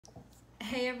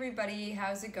Hey everybody,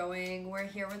 how's it going? We're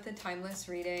here with the Timeless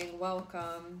reading.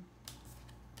 Welcome.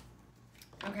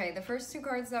 Okay, the first two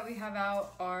cards that we have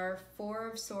out are Four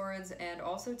of Swords and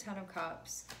also Ten of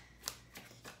Cups.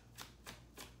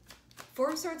 Four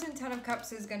of Swords and Ten of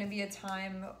Cups is going to be a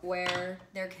time where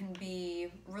there can be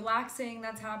relaxing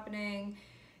that's happening.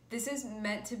 This is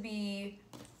meant to be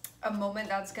a moment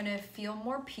that's going to feel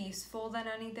more peaceful than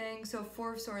anything. So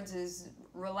Four of Swords is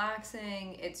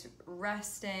relaxing, it's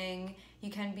resting, you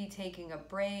can be taking a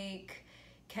break,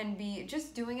 can be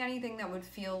just doing anything that would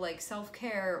feel like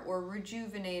self-care or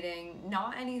rejuvenating,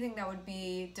 not anything that would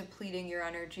be depleting your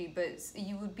energy, but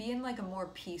you would be in like a more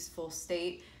peaceful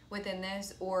state within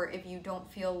this. Or if you don't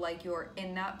feel like you're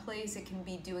in that place, it can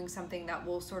be doing something that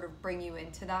will sort of bring you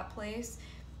into that place.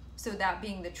 So that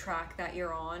being the track that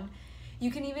you're on. You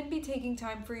can even be taking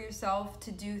time for yourself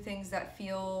to do things that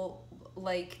feel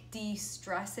like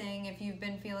de-stressing if you've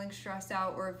been feeling stressed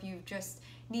out, or if you've just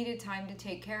needed time to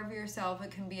take care of yourself.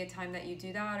 It can be a time that you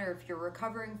do that, or if you're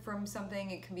recovering from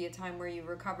something, it can be a time where you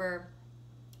recover.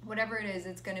 Whatever it is,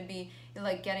 it's going to be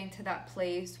like getting to that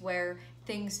place where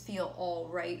things feel all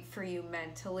right for you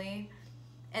mentally.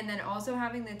 And then also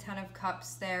having the Ten of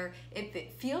Cups there, if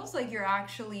it feels like you're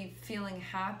actually feeling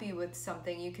happy with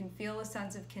something, you can feel a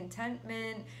sense of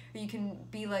contentment, or you can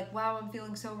be like, wow, I'm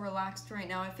feeling so relaxed right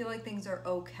now. I feel like things are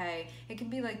okay. It can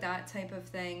be like that type of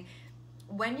thing.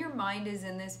 When your mind is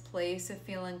in this place of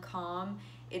feeling calm,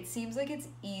 it seems like it's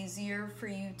easier for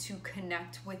you to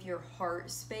connect with your heart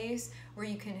space, where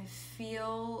you can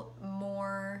feel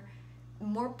more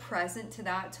present to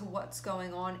that, to what's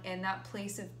going on in that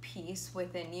place of peace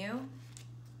within you.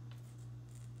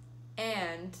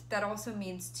 And that also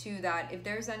means too that if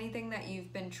there's anything that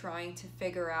you've been trying to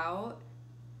figure out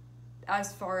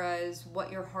as far as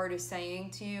what your heart is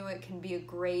saying to you, it can be a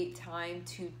great time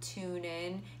to tune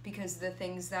in, because the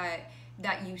things that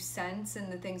you sense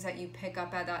and the things that you pick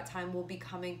up at that time will be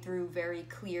coming through very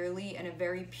clearly in a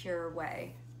very pure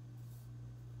way.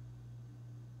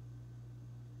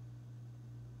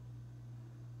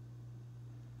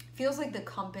 Feels like the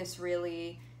compass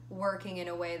really working in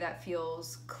a way that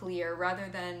feels clear, rather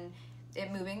than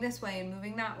it moving this way and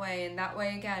moving that way and that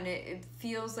way again. It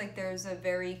feels like there's a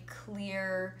very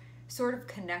clear sort of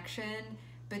connection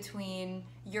between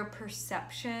your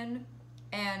perception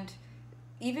and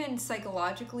even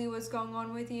psychologically what's going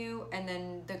on with you, and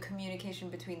then the communication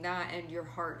between that and your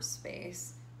heart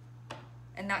space,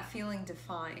 and that feeling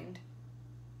defined.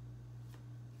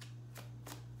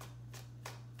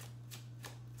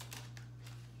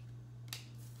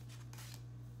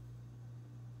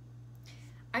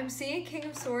 I'm seeing King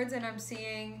of Swords and I'm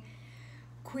seeing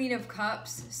Queen of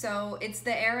Cups. So it's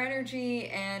the air energy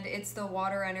and it's the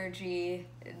water energy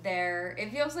there.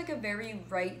 It feels like a very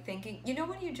right thinking. You know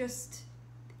when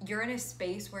you're in a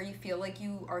space where you feel like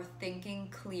you are thinking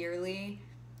clearly.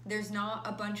 There's not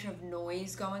a bunch of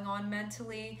noise going on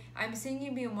mentally. I'm seeing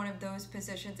you be in one of those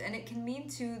positions, and it can mean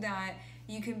too that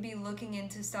you can be looking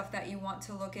into stuff that you want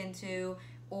to look into,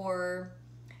 or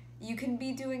you can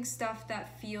be doing stuff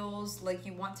that feels like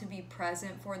you want to be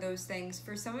present for those things.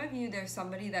 For some of you, there's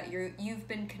somebody that you've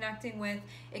been connecting with.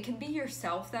 It can be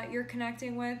yourself that you're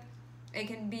connecting with. It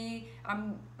can be,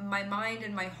 my mind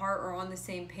and my heart are on the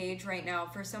same page right now.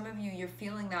 For some of you, you're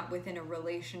feeling that within a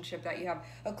relationship that you have,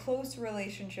 a close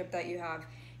relationship that you have.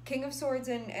 King of Swords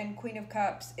and Queen of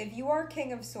Cups. If you are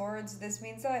King of Swords, this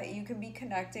means that you can be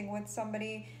connecting with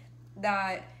somebody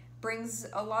that brings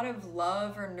a lot of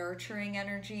love or nurturing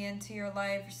energy into your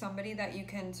life, somebody that you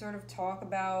can sort of talk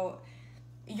about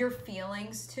your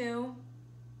feelings to.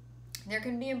 There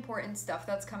can be important stuff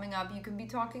that's coming up. You can be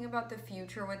talking about the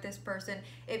future with this person.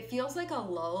 It feels like a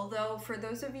lull though. For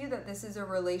those of you that this is a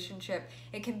relationship,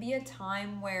 it can be a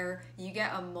time where you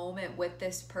get a moment with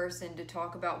this person to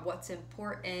talk about what's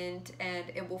important,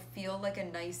 and it will feel like a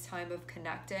nice time of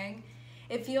connecting.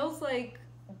 It feels like,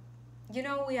 you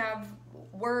know, we have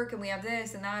work and we have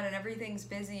this and that and everything's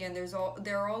busy, and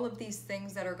there are all of these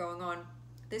things that are going on.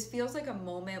 This feels like a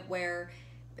moment where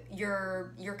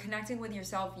you're connecting with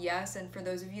yourself, yes, and for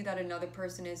those of you that another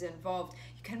person is involved,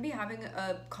 you can be having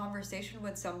a conversation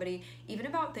with somebody even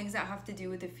about things that have to do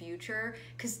with the future,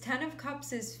 because Ten of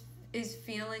Cups is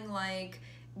feeling like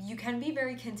you can be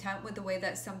very content with the way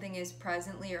that something is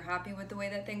presently, or happy with the way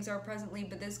that things are presently,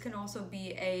 but this can also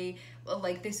be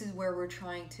like, this is where we're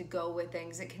trying to go with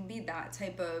things. It can be that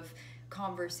type of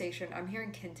conversation. I'm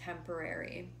hearing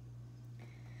contemporary.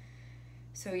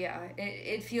 So yeah,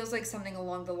 it feels like something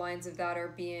along the lines of that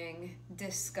are being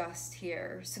discussed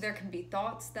here. So there can be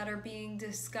thoughts that are being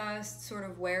discussed, sort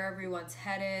of where everyone's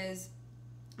head is.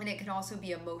 And it can also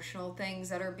be emotional things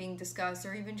that are being discussed,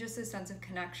 or even just a sense of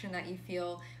connection that you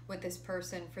feel with this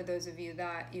person, for those of you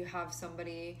that you have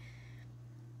somebody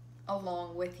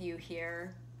along with you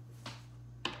here.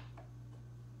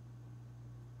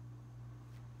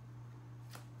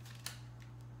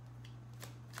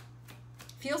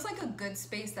 Feels like a good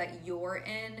space that you're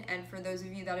in, and for those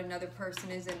of you that another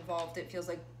person is involved, it feels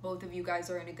like both of you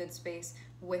guys are in a good space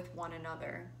with one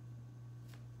another.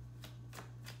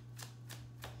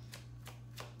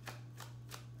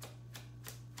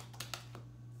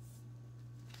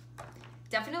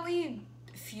 Definitely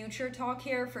future talk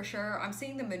here for sure. I'm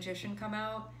seeing the Magician come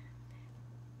out.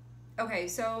 Okay,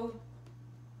 so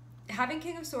having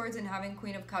King of Swords and having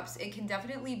Queen of Cups, it can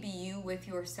definitely be you with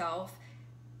yourself.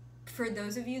 For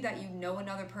those of you that you know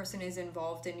another person is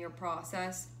involved in your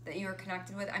process, that you're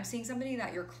connected with, I'm seeing somebody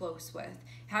that you're close with.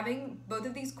 Having both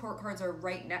of these court cards are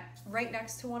right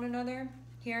next to one another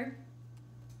here.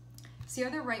 See how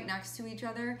they're right next to each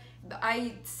other?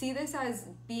 I see this as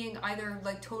being either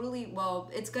like totally,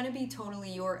 well, it's going to be totally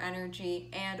your energy,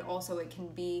 and also it can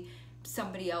be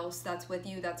somebody else that's with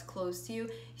you, that's close to you.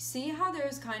 See how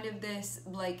there's kind of this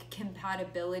like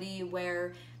compatibility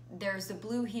where there's the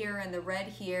blue here and the red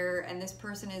here, and this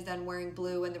person is then wearing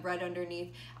blue and the red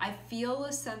underneath. I feel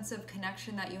a sense of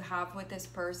connection that you have with this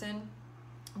person,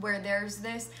 where there's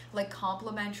this like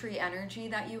complementary energy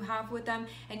that you have with them,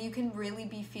 and you can really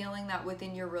be feeling that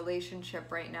within your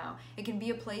relationship right now. It can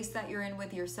be a place that you're in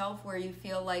with yourself where you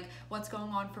feel like what's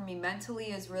going on for me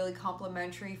mentally is really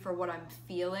complementary for what I'm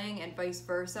feeling, and vice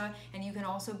versa. And you can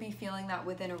also be feeling that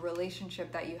within a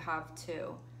relationship that you have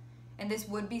too. And this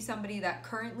would be somebody that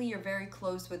currently you're very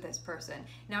close with this person.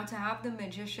 Now, to have the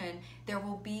Magician, there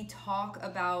will be talk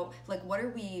about like what are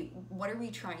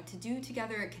we trying to do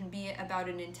together. It can be about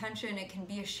an intention, it can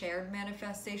be a shared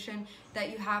manifestation that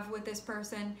you have with this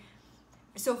person.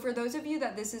 So for those of you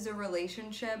that this is a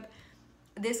relationship,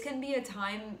 this can be a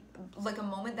time, like a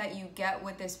moment that you get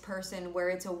with this person where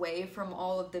it's away from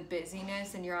all of the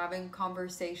busyness, and you're having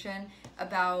conversation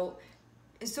about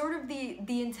sort of the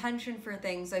intention for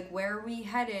things, like where are we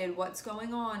headed, what's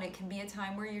going on. It can be a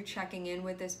time where you're checking in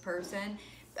with this person,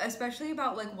 especially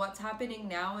about like what's happening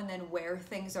now and then where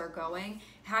things are going.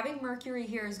 Having Mercury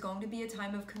here is going to be a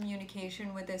time of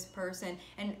communication with this person,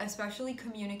 and especially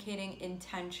communicating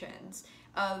intentions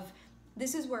of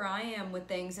this is where I am with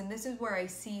things, and this is where I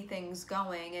see things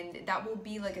going, and that will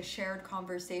be like a shared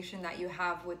conversation that you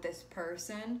have with this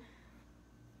person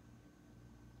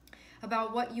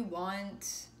about what you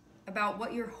want, about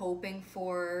what you're hoping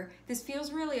for. This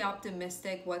feels really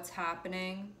optimistic, what's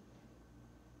happening.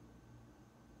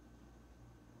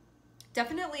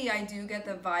 Definitely, I do get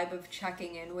the vibe of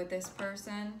checking in with this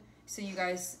person. So you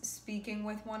guys speaking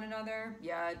with one another.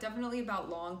 Yeah, definitely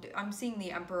about I'm seeing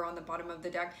the Emperor on the bottom of the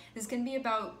deck. This can be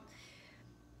about,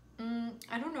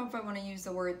 I don't know if I want to use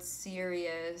the word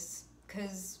serious,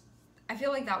 because I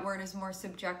feel like that word is more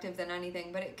subjective than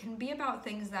anything, but it can be about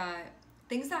things that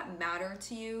matter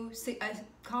to you. A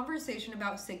conversation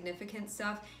about significant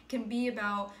stuff can be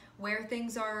about where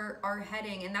things are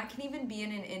heading, and that can even be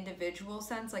in an individual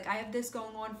sense. Like I have this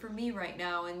going on for me right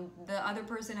now, and the other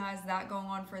person has that going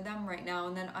on for them right now,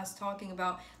 and then us talking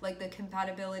about like the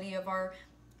compatibility of our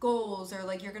goals, or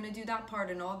like you're gonna do that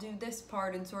part and I'll do this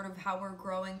part, and sort of how we're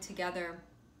growing together.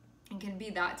 It can be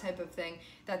that type of thing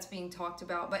that's being talked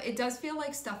about. But it does feel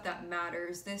like stuff that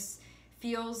matters. This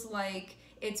feels like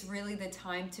it's really the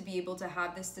time to be able to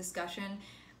have this discussion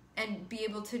and be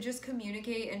able to just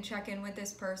communicate and check in with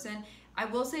this person. I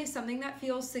will say something that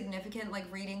feels significant, like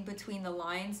reading between the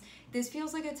lines. This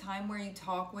feels like a time where you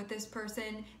talk with this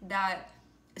person that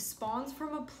spawns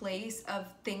from a place of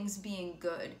things being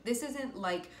good. This isn't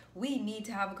like we need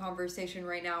to have a conversation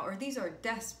right now, or these are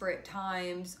desperate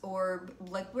times, or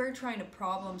like we're trying to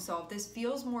problem solve. This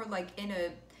feels more like in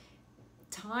a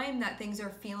time that things are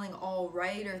feeling all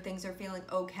right, or things are feeling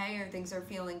okay, or things are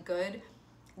feeling good.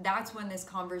 That's when this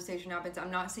conversation happens. I'm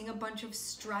not seeing a bunch of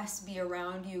stress be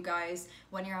around you guys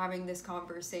when you're having this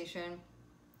conversation.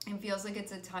 It feels like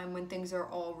it's a time when things are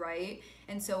all right,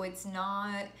 and so it's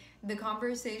not, the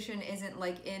conversation isn't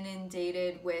like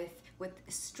inundated with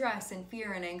stress and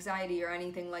fear and anxiety or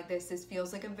anything like this. This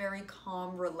feels like a very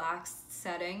calm, relaxed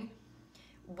setting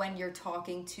when you're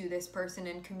talking to this person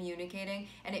and communicating,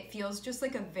 and it feels just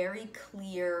like a very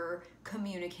clear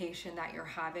communication that you're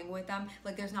having with them.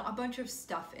 Like there's not a bunch of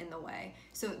stuff in the way.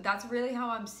 So that's really how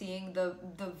I'm seeing the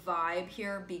vibe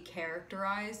here be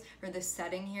characterized, or the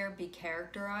setting here be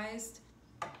characterized.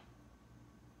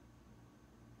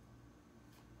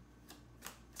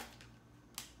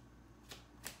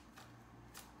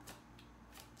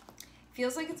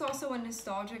 Feels like it's also a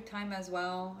nostalgic time as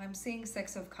well. I'm seeing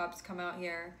Six of Cups come out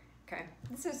here. Okay,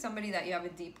 this is somebody that you have a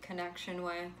deep connection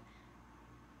with.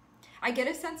 I get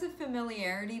a sense of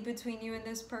familiarity between you and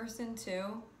this person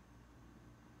too.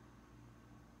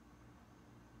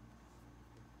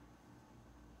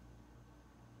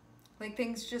 Like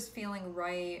things just feeling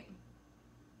right.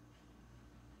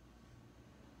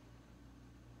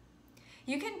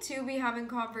 You can too be having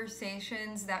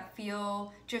conversations that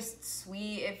feel just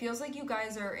sweet. It feels like you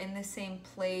guys are in the same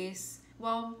place.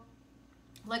 Well,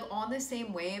 like on the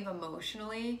same wave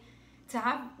emotionally. To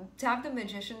have the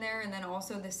Magician there and then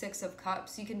also the Six of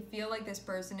Cups, you can feel like this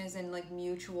person is in like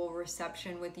mutual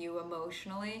reception with you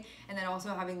emotionally. And then also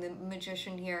having the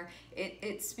Magician here,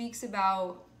 it speaks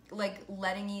about like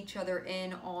letting each other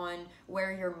in on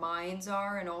where your minds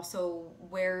are and also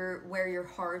where your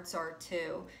hearts are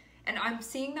too. And I'm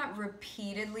seeing that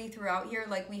repeatedly throughout here.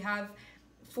 Like we have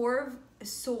Four of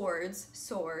Swords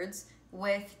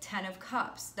with 10 of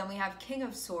Cups. Then we have King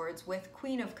of Swords with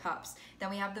Queen of Cups. Then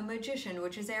we have the Magician,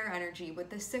 which is air energy, with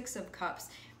the 6 of Cups.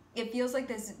 It feels like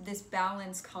this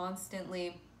balance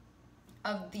constantly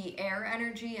of the air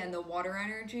energy and the water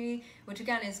energy, which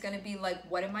again is going to be like,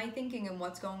 what am I thinking and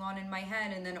what's going on in my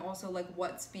head, and then also like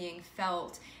what's being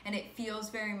felt. And it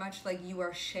feels very much like you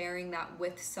are sharing that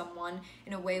with someone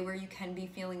in a way where you can be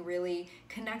feeling really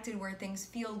connected, where things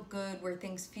feel good, where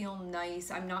things feel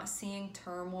nice. I'm not seeing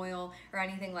turmoil or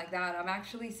anything like that. I'm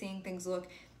actually seeing things look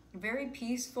very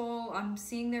peaceful. I'm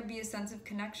seeing there be a sense of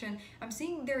connection. I'm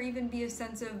seeing there even be a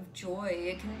sense of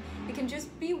joy. It can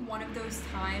just be one of those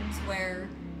times where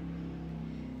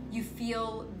you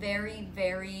feel very,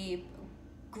 very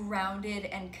grounded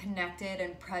and connected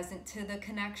and present to the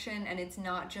connection, and it's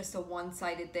not just a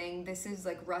one-sided thing. This is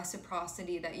like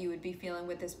reciprocity that you would be feeling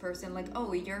with this person, like,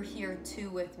 oh, you're here too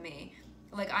with me.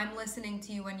 Like I'm listening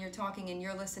to you when you're talking and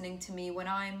you're listening to me when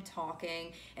I'm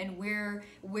talking, and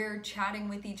we're chatting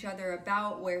with each other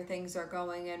about where things are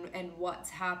going and what's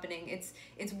happening.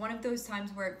 It's one of those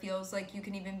times where it feels like you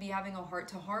can even be having a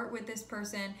heart-to-heart with this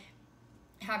person,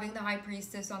 having the High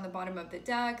Priestess on the bottom of the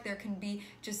deck. There can be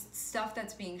just stuff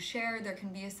that's being shared. There can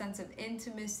be a sense of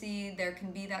intimacy. There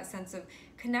can be that sense of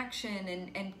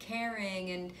connection and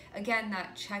caring, and again,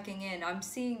 that checking in. I'm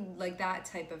seeing like that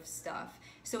type of stuff.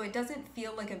 So it doesn't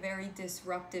feel like a very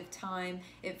disruptive time.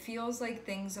 It feels like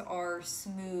things are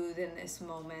smooth in this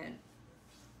moment.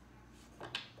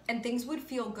 And things would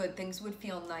feel good. Things would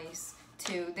feel nice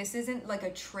too. This isn't like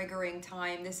a triggering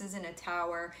time. This isn't a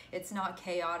tower. It's not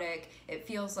chaotic. It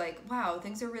feels like, wow,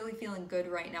 things are really feeling good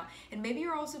right now. And maybe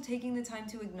you're also taking the time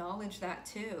to acknowledge that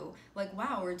too. Like,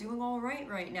 wow, we're doing all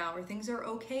right now, or things are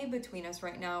okay between us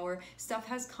right now, or stuff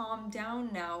has calmed down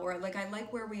now, or like, I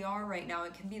like where we are right now.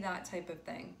 It can be that type of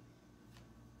thing.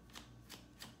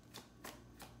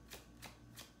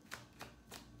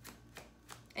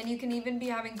 And you can even be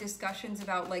having discussions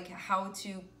about like how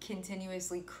to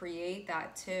continuously create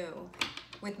that too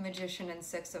with Magician and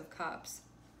Six of Cups.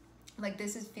 Like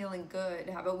this is feeling good.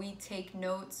 How about we take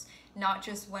notes, not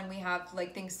just when we have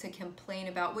like things to complain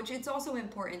about, which it's also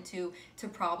important to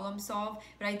problem solve,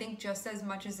 but I think just as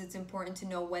much as it's important to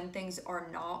know when things are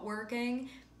not working,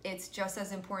 it's just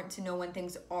as important to know when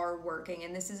things are working.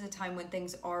 And this is a time when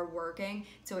things are working,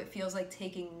 so it feels like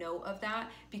taking note of that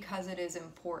because it is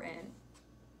important.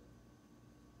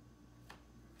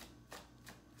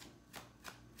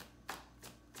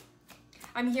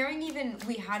 I'm hearing even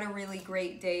we had a really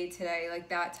great day today, like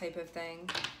that type of thing.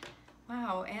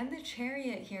 Wow, and the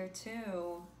Chariot here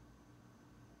too.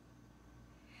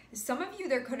 Some of you,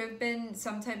 there could have been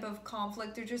some type of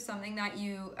conflict or just something that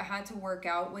you had to work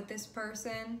out with this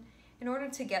person in order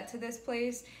to get to this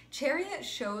place. Chariot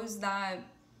shows that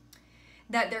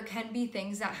there can be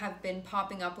things that have been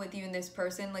popping up with you and this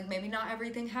person. Like maybe not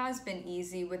everything has been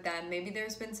easy with them. Maybe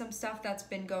there's been some stuff that's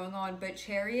been going on, but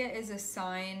Chariot is a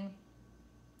sign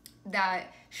that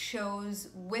shows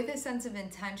with a sense of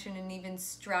intention and even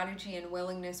strategy and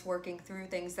willingness working through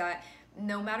things, that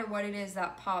no matter what it is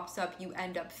that pops up, you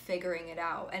end up figuring it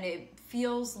out. And it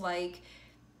feels like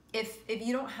if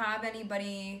you don't have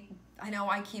anybody, I know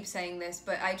I keep saying this,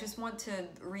 but I just want to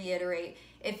reiterate,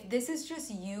 if this is just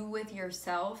you with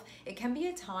yourself, it can be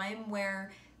a time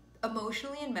where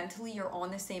emotionally and mentally you're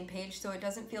on the same page, so it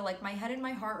doesn't feel like my head and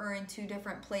my heart are in two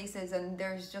different places and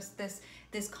there's just this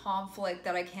conflict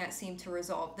that I can't seem to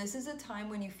resolve. This is a time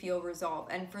when you feel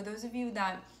resolved. And for those of you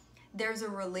that there's a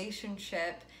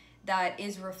relationship that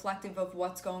is reflective of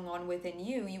what's going on within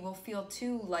you, you will feel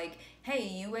too like, hey,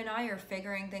 you and I are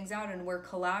figuring things out and we're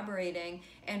collaborating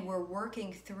and we're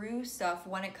working through stuff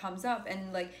when it comes up,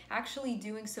 and like actually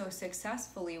doing so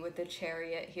successfully with the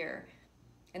Chariot here.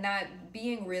 And that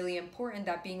being really important,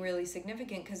 that being really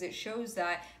significant, because it shows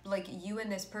that like you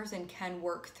and this person can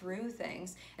work through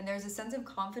things, and there's a sense of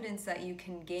confidence that you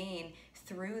can gain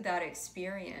through that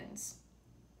experience.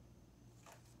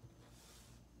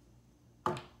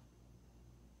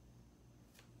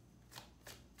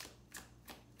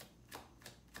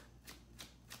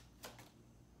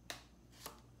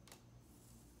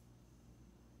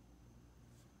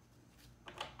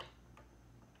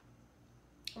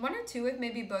 I wonder too if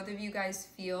maybe both of you guys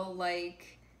feel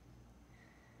like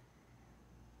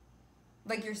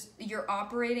you're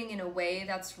operating in a way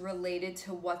that's related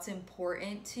to what's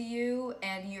important to you,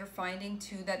 and you're finding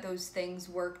too that those things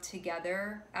work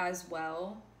together as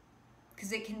well,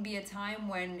 because it can be a time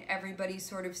when everybody's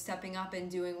sort of stepping up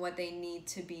and doing what they need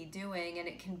to be doing, and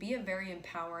it can be a very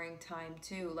empowering time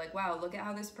too. Like, wow, look at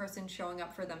how this person's showing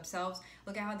up for themselves,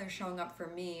 look at how they're showing up for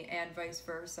me, and vice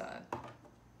versa.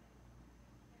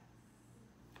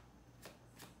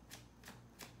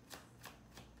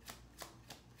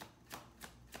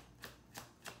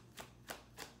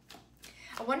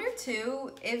 I wonder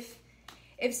too if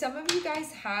some of you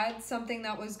guys had something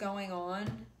that was going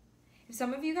on. If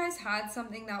some of you guys had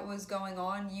something that was going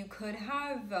on, you could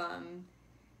have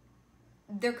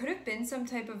there could have been some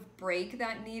type of break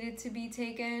that needed to be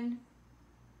taken.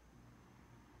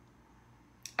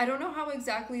 I don't know how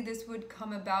exactly this would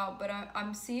come about, but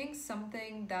I'm seeing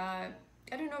something that,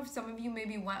 I don't know if some of you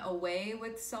maybe went away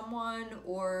with someone,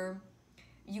 or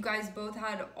you guys both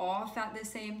had off at the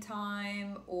same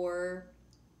time, or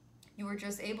you were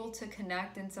just able to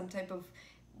connect in some type of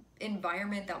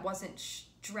environment that wasn't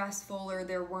stressful, or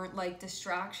there weren't like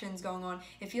distractions going on.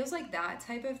 It feels like that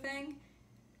type of thing.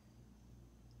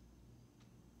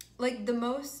 Like the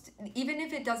most, even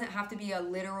if it doesn't have to be a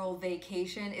literal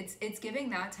vacation, it's giving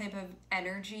that type of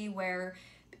energy where,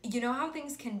 you know how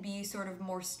things can be sort of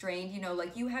more strained, you know,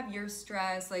 like you have your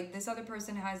stress, like this other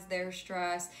person has their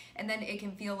stress, and then it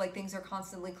can feel like things are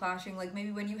constantly clashing. Like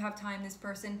maybe when you have time, this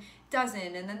person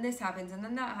doesn't, and then this happens, and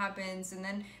then that happens, and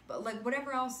then, but like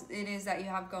whatever else it is that you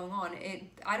have going on,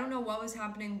 I don't know what was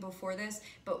happening before this,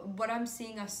 but what I'm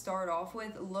seeing us start off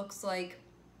with looks like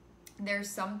there's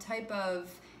some type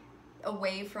of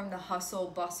away from the hustle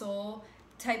bustle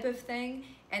type of thing,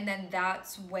 and then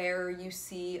that's where you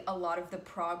see a lot of the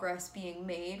progress being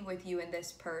made with you and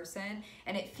this person.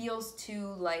 And it feels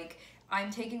too like I'm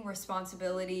taking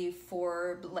responsibility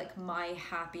for like my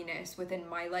happiness within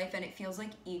my life, and it feels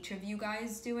like each of you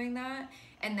guys doing that,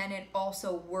 and then it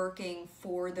also working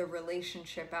for the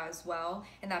relationship as well,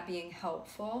 and that being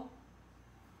helpful.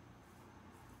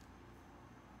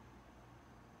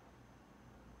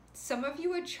 Some of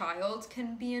you, a child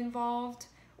can be involved,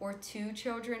 or two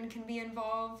children can be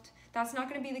involved. That's not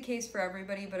going to be the case for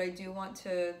everybody, but I do want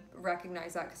to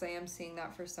recognize that because I am seeing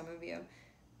that for some of you.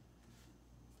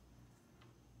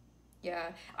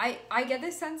 Yeah, I get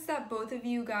the sense that both of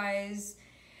you guys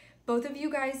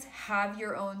have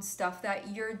your own stuff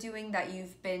that you're doing, that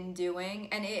you've been doing,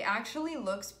 and it actually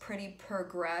looks pretty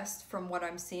progressed from what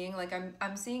I'm seeing. Like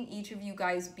I'm seeing each of you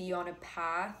guys be on a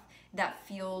path that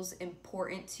feels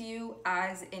important to you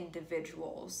as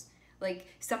individuals. Like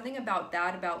something about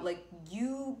that, about like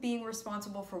you being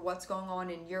responsible for what's going on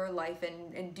in your life,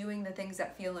 and doing the things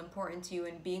that feel important to you,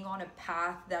 and being on a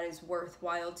path that is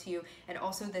worthwhile to you, and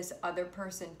also this other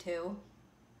person too.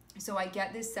 So I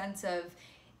get this sense of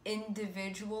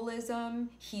individualism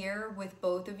here with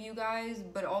both of you guys,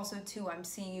 but also too I'm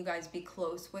seeing you guys be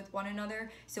close with one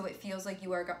another, so it feels like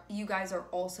you guys are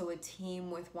also a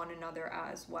team with one another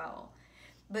as well.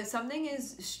 But something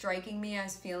is striking me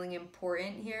as feeling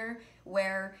important here,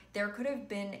 where there could have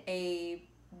been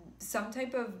some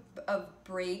type of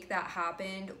break that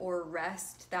happened, or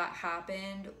rest that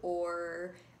happened,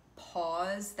 or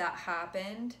pause that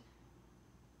happened,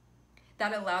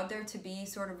 that allowed there to be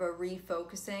sort of a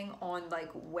refocusing on like,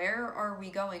 where are we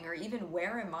going, or even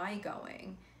where am I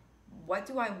going? What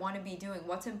do I want to be doing?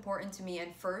 What's important to me?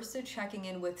 And first a checking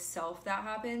in with self that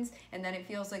happens, and then it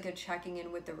feels like a checking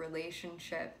in with the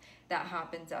relationship that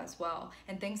happens as well.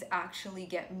 And things actually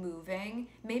get moving,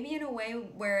 maybe in a way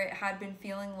where it had been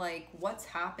feeling like, what's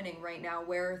happening right now?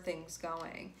 Where are things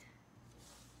going?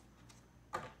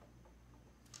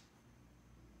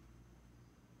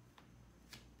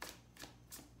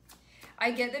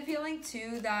 I get the feeling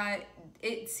too that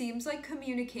it seems like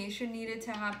communication needed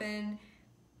to happen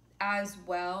as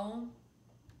well,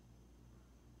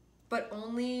 but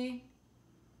only,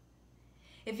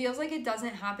 it feels like it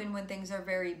doesn't happen when things are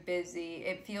very busy.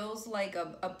 It feels like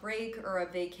a break, or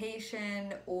a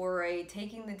vacation, or a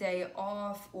taking the day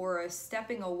off, or a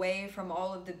stepping away from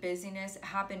all of the busyness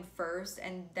happened first,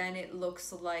 and then it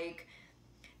looks like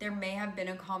there may have been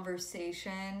a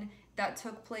conversation that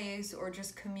took place, or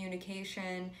just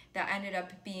communication that ended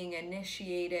up being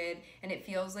initiated, and it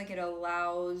feels like it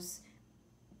allows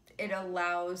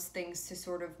things to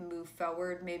sort of move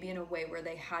forward, maybe in a way where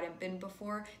they hadn't been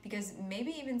before, because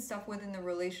maybe even stuff within the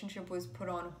relationship was put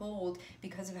on hold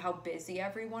because of how busy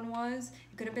everyone was.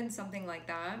 It could have been something like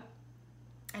that.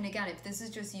 And again, if this is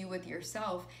just you with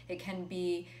yourself, it can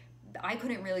be, I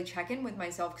couldn't really check in with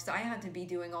myself because I had to be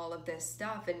doing all of this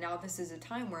stuff, and now this is a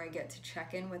time where I get to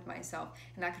check in with myself.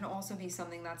 And that can also be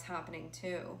something that's happening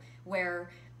too,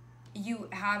 where you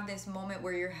have this moment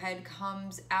where your head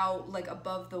comes out like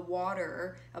above the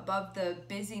water, above the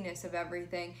busyness of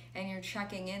everything, and you're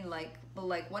checking in like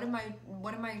what am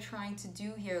I trying to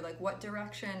do here? Like, what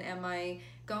direction am I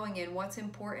going in? What's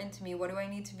important to me? What do I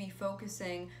need to be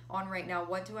focusing on right now?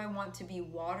 What do I want to be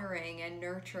watering and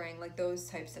nurturing? Like those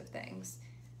types of things.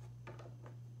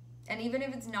 And even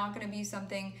if it's not going to be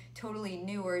something totally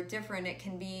new or different, it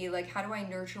can be like, how do I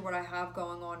nurture what I have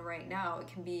going on right now? It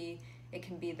can be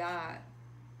that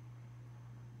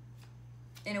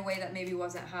in a way that maybe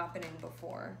wasn't happening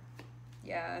before.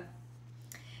 Yeah.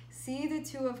 See the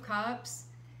Two of Cups.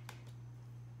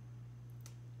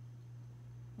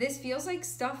 This feels like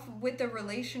stuff with the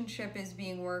relationship is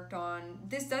being worked on.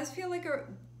 This does feel like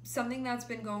something that's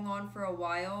been going on for a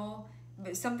while,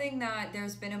 but something that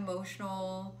there's been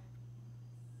emotional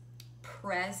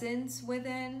presence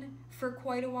within for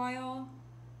quite a while.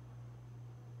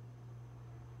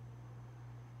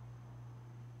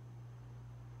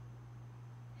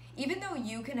 Even though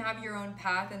you can have your own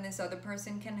path and this other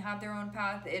person can have their own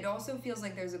path, it also feels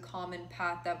like there's a common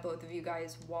path that both of you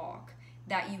guys walk,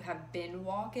 that you have been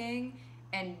walking,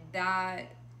 and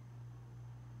that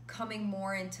coming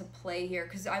more into play here.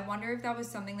 Because I wonder if that was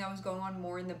something that was going on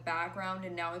more in the background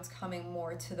and now it's coming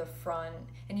more to the front,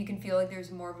 and you can feel like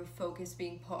there's more of a focus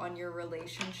being put on your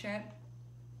relationship.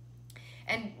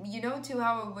 And you know too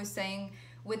how I was saying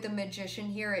with the Magician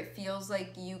here, it feels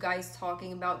like you guys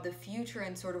talking about the future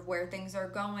and sort of where things are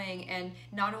going, and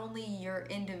not only your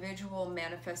individual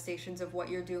manifestations of what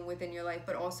you're doing within your life,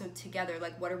 but also together.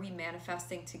 Like, what are we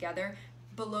manifesting together?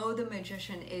 Below the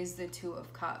Magician is the Two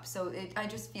of Cups. So I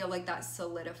just feel like that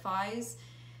solidifies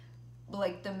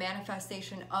like the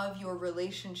manifestation of your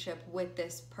relationship with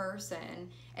this person,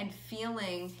 and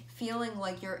feeling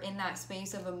like you're in that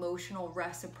space of emotional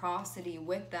reciprocity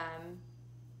with them,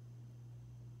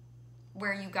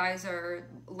 where you guys are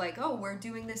like, oh, we're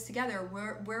doing this together,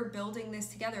 we're building this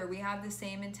together, we have the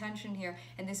same intention here,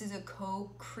 and this is a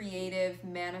co-creative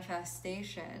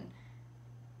manifestation.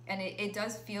 And it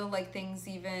does feel like things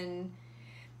even,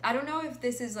 I don't know if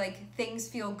this is like things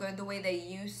feel good the way they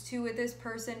used to with this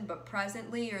person, but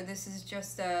presently, or this is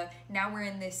just now we're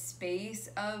in this space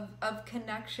of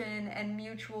connection and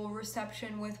mutual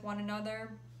reception with one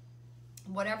another.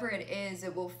 Whatever it is,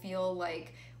 it will feel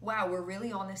like, wow, we're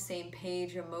really on the same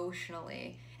page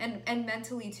emotionally and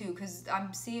mentally too, because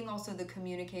I'm seeing also the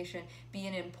communication be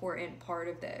an important part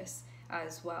of this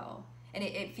as well. And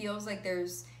it feels like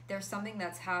there's something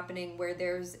that's happening where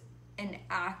there's an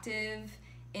active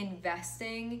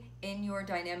investing in your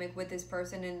dynamic with this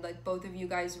person, and like both of you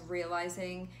guys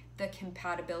realizing the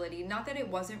compatibility. Not that it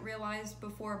wasn't realized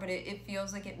before, but it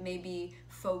feels like it may be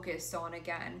focused on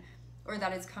again, or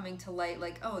that it's coming to light,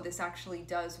 like, oh, this actually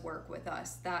does work with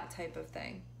us, that type of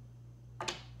thing.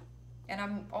 And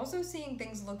I'm also seeing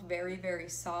things look very, very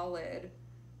solid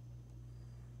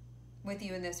with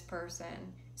you and this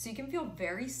person. So you can feel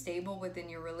very stable within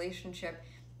your relationship,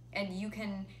 and you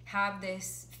can have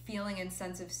this feeling and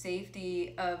sense of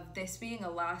safety of this being a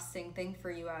lasting thing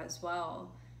for you as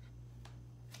well.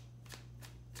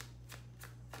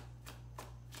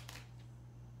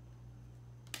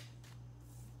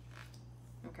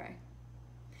 Okay.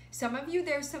 Some of you,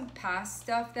 there's some past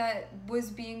stuff that was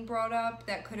being brought up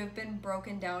that could have been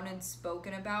broken down and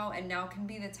spoken about, and now can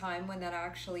be the time when that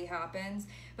actually happens.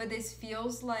 But this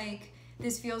feels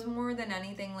more than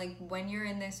anything like when you're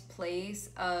in this place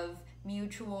of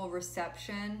mutual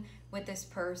reception with this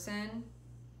person,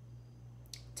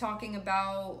 talking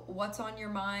about what's on your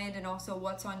mind and also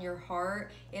what's on your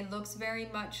heart. It looks very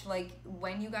much like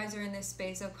when you guys are in this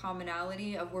space of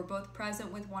commonality, of we're both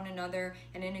present with one another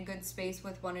and in a good space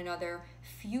with one another,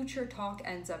 future talk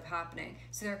ends up happening.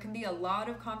 So there can be a lot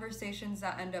of conversations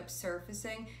that end up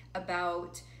surfacing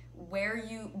about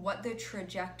what the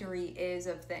trajectory is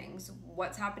of things,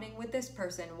 what's happening with this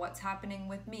person, what's happening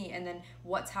with me, and then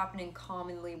what's happening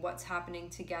commonly, what's happening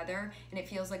together. And it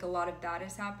feels like a lot of that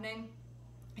is happening.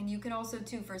 And you can also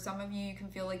too, for some of you, you can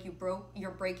feel like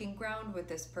you're breaking ground with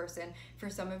this person. For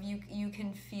some of you, you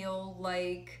can feel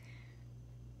like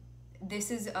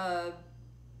this is a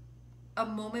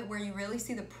moment where you really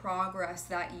see the progress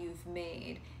that you've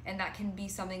made, and that can be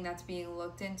something that's being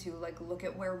looked into. Like, look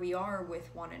at where we are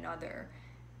with one another,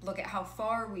 look at how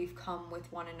far we've come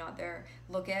with one another,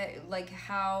 look at like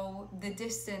how the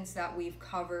distance that we've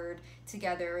covered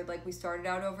together. Like, we started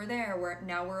out over there,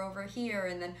 now we're over here,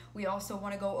 and then we also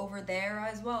want to go over there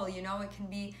as well. You know, it can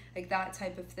be like that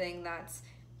type of thing that's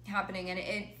happening, and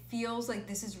it feels like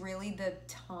this is really the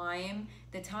time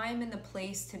and the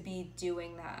place to be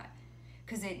doing that,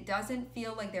 because it doesn't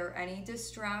feel like there are any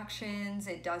distractions.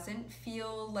 It doesn't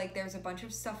feel like there's a bunch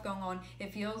of stuff going on.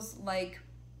 It feels like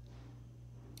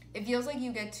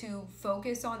you get to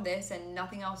focus on this and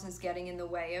nothing else is getting in the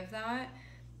way of that,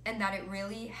 and that it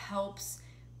really helps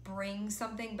bring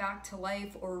something back to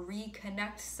life or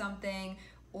reconnect something,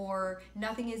 or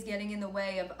nothing is getting in the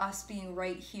way of us being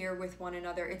right here with one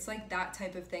another. It's like that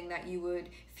type of thing that you would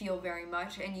feel very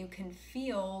much, and you can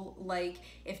feel like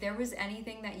if there was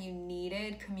anything that you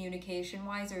needed communication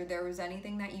wise, or there was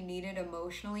anything that you needed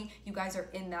emotionally, you guys are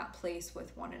in that place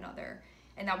with one another.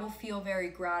 And that will feel very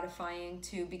gratifying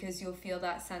too, because you'll feel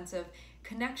that sense of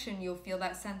connection, you'll feel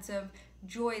that sense of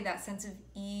joy, that sense of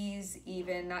ease,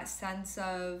 even that sense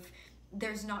of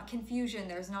there's not confusion,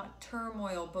 there's not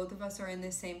turmoil. Both of us are in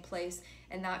the same place,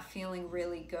 and that feeling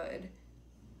really good.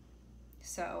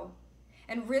 So,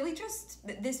 and really just,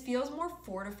 this feels more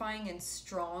fortifying and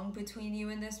strong between you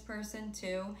and this person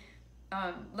too.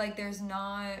 Like there's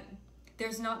not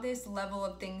this level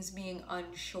of things being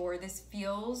unsure. This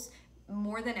feels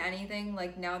more than anything,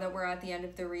 like now that we're at the end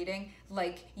of the reading,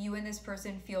 like you and this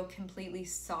person feel completely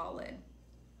solid.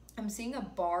 I'm seeing a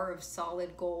bar of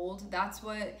solid gold. That's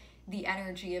what the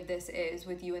energy of this is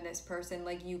with you and this person.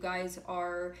 Like, you guys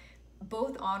are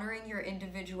both honoring your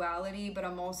individuality, but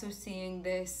I'm also seeing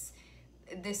this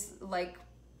like,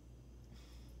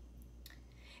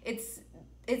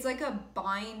 it's like a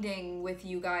binding with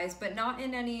you guys, but not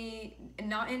in any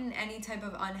type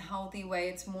of unhealthy way.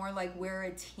 It's more like we're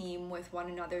a team with one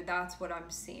another. That's what I'm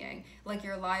seeing. Like,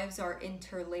 your lives are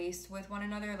interlaced with one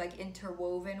another, like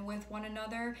interwoven with one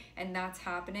another, and that's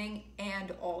happening.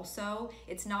 And also,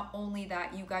 it's not only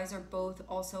that, you guys are both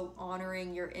also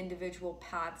honoring your individual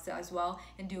paths as well,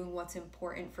 and doing what's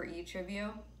important for each of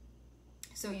you.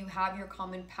 So you have your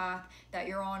common path that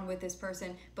you're on with this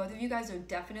person. Both of you guys are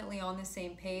definitely on the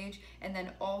same page. And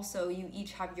then also you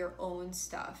each have your own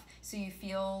stuff. So you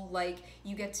feel like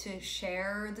you get to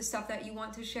share the stuff that you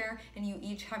want to share, and you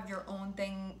each have your own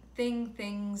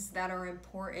things that are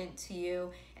important to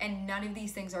you. And none of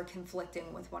these things are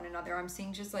conflicting with one another. I'm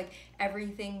seeing just like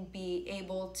everything be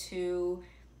able to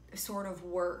sort of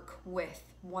work with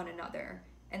one another,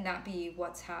 and that be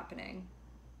what's happening.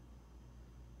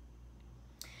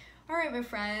 All right, my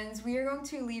friends, we are going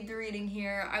to leave the reading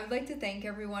here. I would like to thank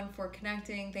everyone for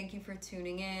connecting. Thank you for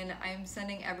tuning in. I'm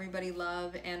sending everybody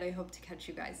love, and I hope to catch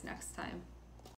you guys next time.